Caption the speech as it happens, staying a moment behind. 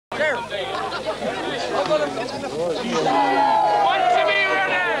here. Want to be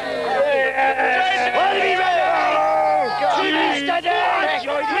ready? Want to be ready? Keep it steady.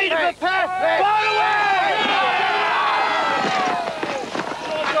 Lead the path. Far away.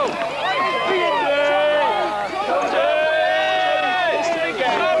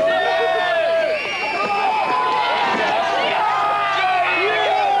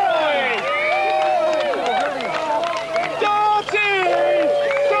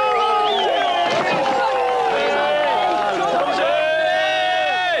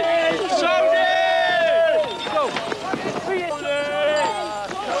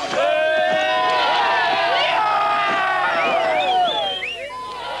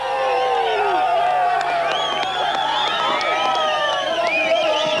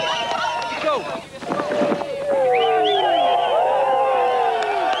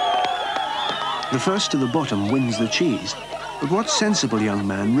 The first to the bottom wins the cheese. But what sensible young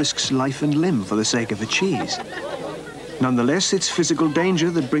man risks life and limb for the sake of a cheese? Nonetheless, it's physical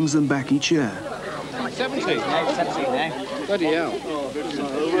danger that brings them back each year. 17 now, 17 now. Bloody hell.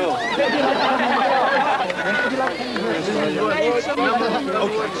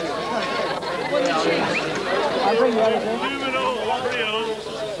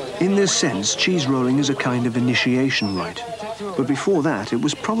 In this sense, cheese rolling is a kind of initiation rite. But before that, it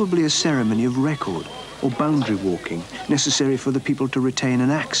was probably a ceremony of record, or boundary walking, necessary for the people to retain an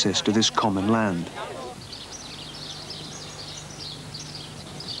access to this common land.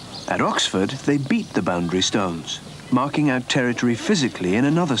 At Oxford, they beat the boundary stones, marking out territory physically in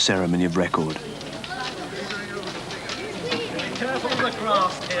another ceremony of record. Be careful of the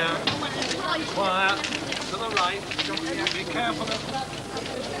grass here. Quiet. To the right. Be careful of...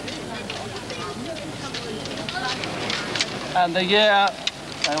 And the year,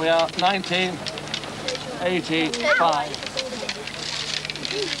 there we are,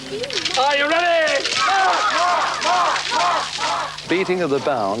 1985. Are you ready? Beating of the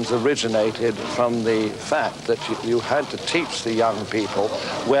bounds originated from the fact that you had to teach the young people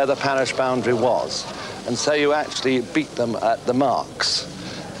where the parish boundary was. And so you actually beat them at the marks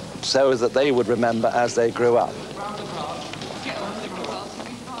so that they would remember as they grew up.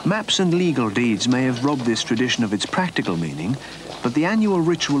 Maps and legal deeds may have robbed this tradition of its practical meaning, but the annual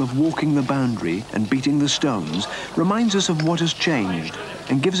ritual of walking the boundary and beating the stones reminds us of what has changed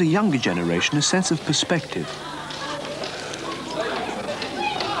and gives a younger generation a sense of perspective.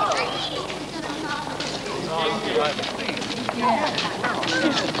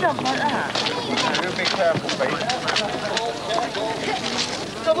 Jump like that. Be careful, please.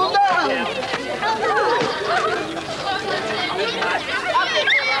 Double down!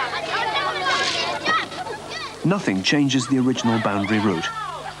 Nothing changes the original boundary route.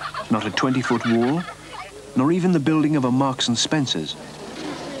 Not a 20-foot wall, nor even the building of a Marks and Spencer's.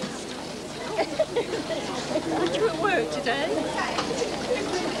 Aren't you at work today?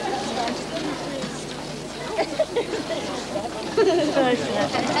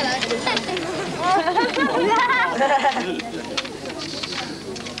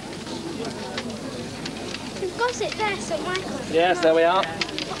 You've got it there, so Michael. Yes, there we are.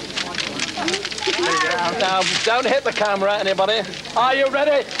 Now, don't hit the camera, anybody. Are you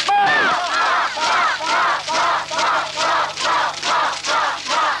ready?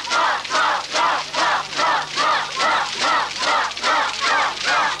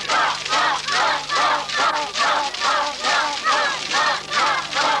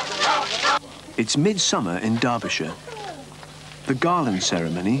 It's midsummer in Derbyshire. The garland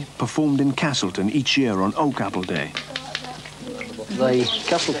ceremony, performed in Castleton each year on Oak Apple Day. The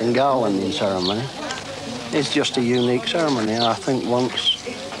Castleton garlanding ceremony is just a unique ceremony. I think once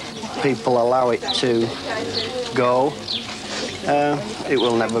people allow it to go, it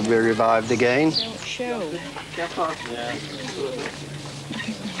will never be revived again. Show. Let's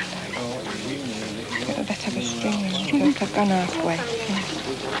have a string. Look, I've gone halfway.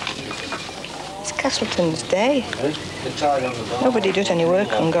 It's Castleton's day. Nobody does any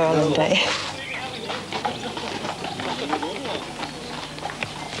work on Garland Day.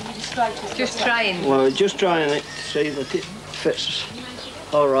 Just trying. Well, just trying it to see that it fits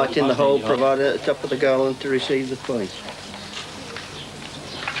all right in the hole provided at the top of the garland to receive the points.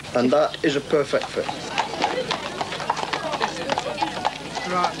 And that is a perfect fit.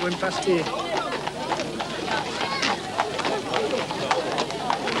 Right, going past here.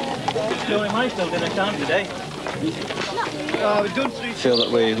 Doing my still dinner time today. I feel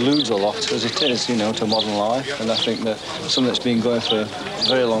that we lose a lot as it is, you know, to modern life, and I think that something that's been going for a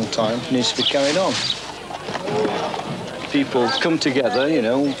very long time needs to be carried on. people come together, you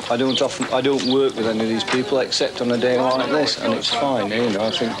know. I don't work with any of these people except on a day like this, and it's fine, you know,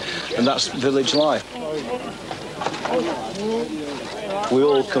 I think, and that's village life. We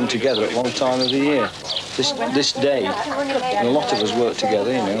all come together at one time of the year. This day, and a lot of us work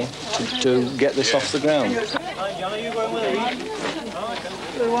together, you know, to get this off the ground.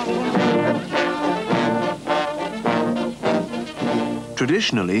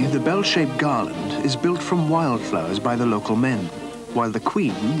 Traditionally, the bell-shaped garland is built from wildflowers by the local men, while the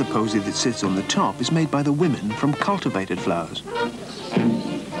queen, the posy that sits on the top, is made by the women from cultivated flowers.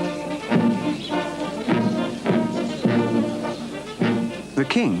 The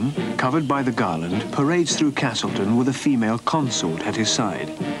king, covered by the garland, parades through Castleton with a female consort at his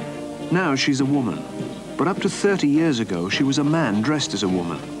side. Now she's a woman, but up to 30 years ago she was a man dressed as a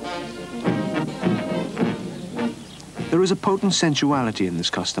woman. There is a potent sensuality in this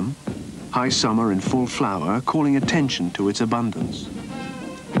custom, high summer in full flower calling attention to its abundance.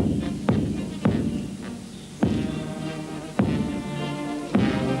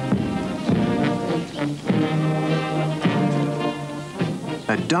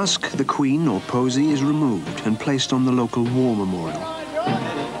 At dusk, the queen or posy is removed and placed on the local war memorial.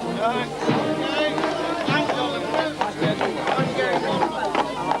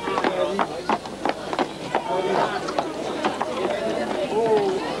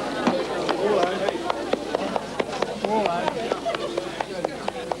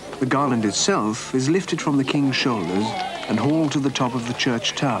 The garland itself is lifted from the king's shoulders and hauled to the top of the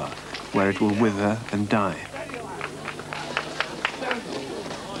church tower, where it will wither and die.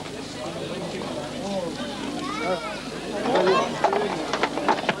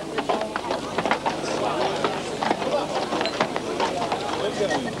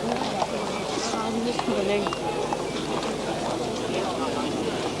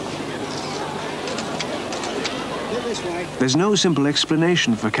 There's no simple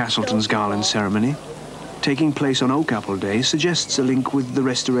explanation for Castleton's garland ceremony. Taking place on Oak Apple Day suggests a link with the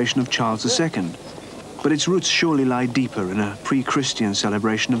restoration of Charles II, but its roots surely lie deeper in a pre-Christian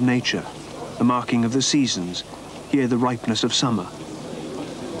celebration of nature, the marking of the seasons, here the ripeness of summer.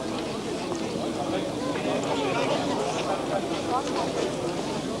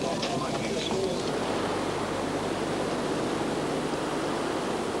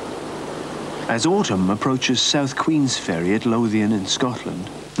 As autumn approaches South Queensferry at Lothian in Scotland,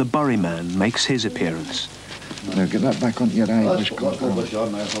 the Buryman makes his appearance. Now get that back onto your Irish coat.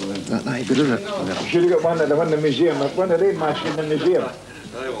 That night, good, isn't it? You should have got one at the museum. One of them masks in the museum.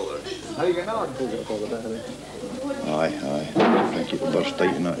 How you getting on? Aye. I think it will burst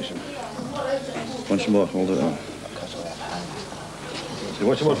tight in that. Once more, hold it on. So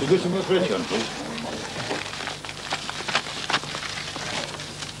what's more? Do some more pressure on, please.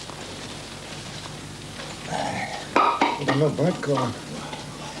 Not bad, Colin.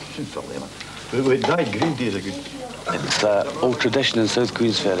 It died green days are good. It's an old tradition in South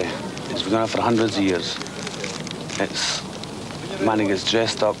Queensferry. It's been going on for hundreds of years. It's man who gets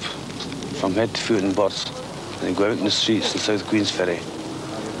dressed up from head to foot in birds, and they go out in the streets in South Queensferry,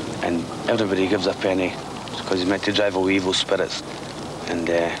 and everybody gives a penny because he's meant to drive away evil spirits. And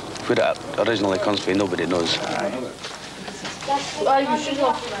where it originally comes from, nobody knows.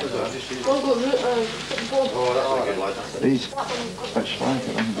 These, that's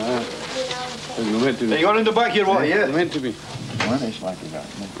swanky, You're in the back here, what? Yeah. They're meant to be. One is swanky, that.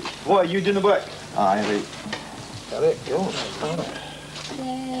 What, are you doing the back? Aye, right. Correct,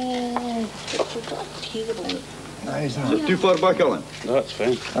 Is it too far back, Alan? No, that's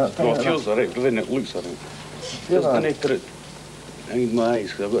fine. Well, it feels all right, but then it looks all right. Just the need to I need my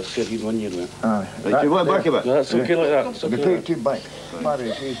eyes, because I've got to see 1 year now. Aye. Right, you want back a bit? No, that's okay like that. It's okay. Take two back.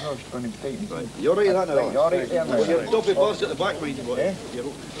 Barry, he's not going to take me. You're right at that now. You're right there now. You're dopey boss at the back, mind you. Eh?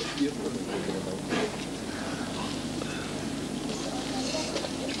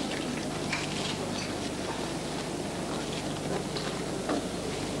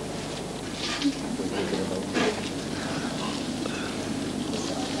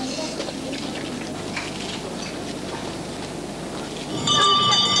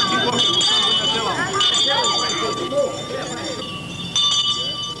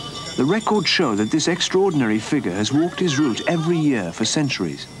 The records show that this extraordinary figure has walked his route every year for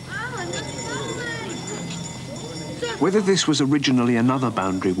centuries. Whether this was originally another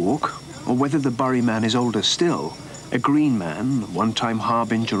boundary walk, or whether the Buryman is older still, a green man, one-time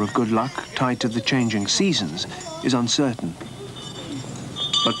harbinger of good luck tied to the changing seasons, is uncertain.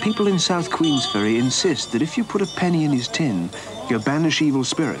 But people in South Queensferry insist that if you put a penny in his tin, you'll banish evil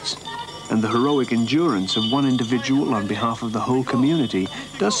spirits. And the heroic endurance of one individual on behalf of the whole community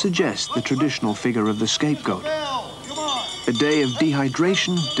does suggest the traditional figure of the scapegoat. Come on. A day of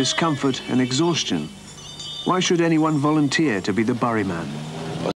dehydration, discomfort and exhaustion. Why should anyone volunteer to be the Buryman?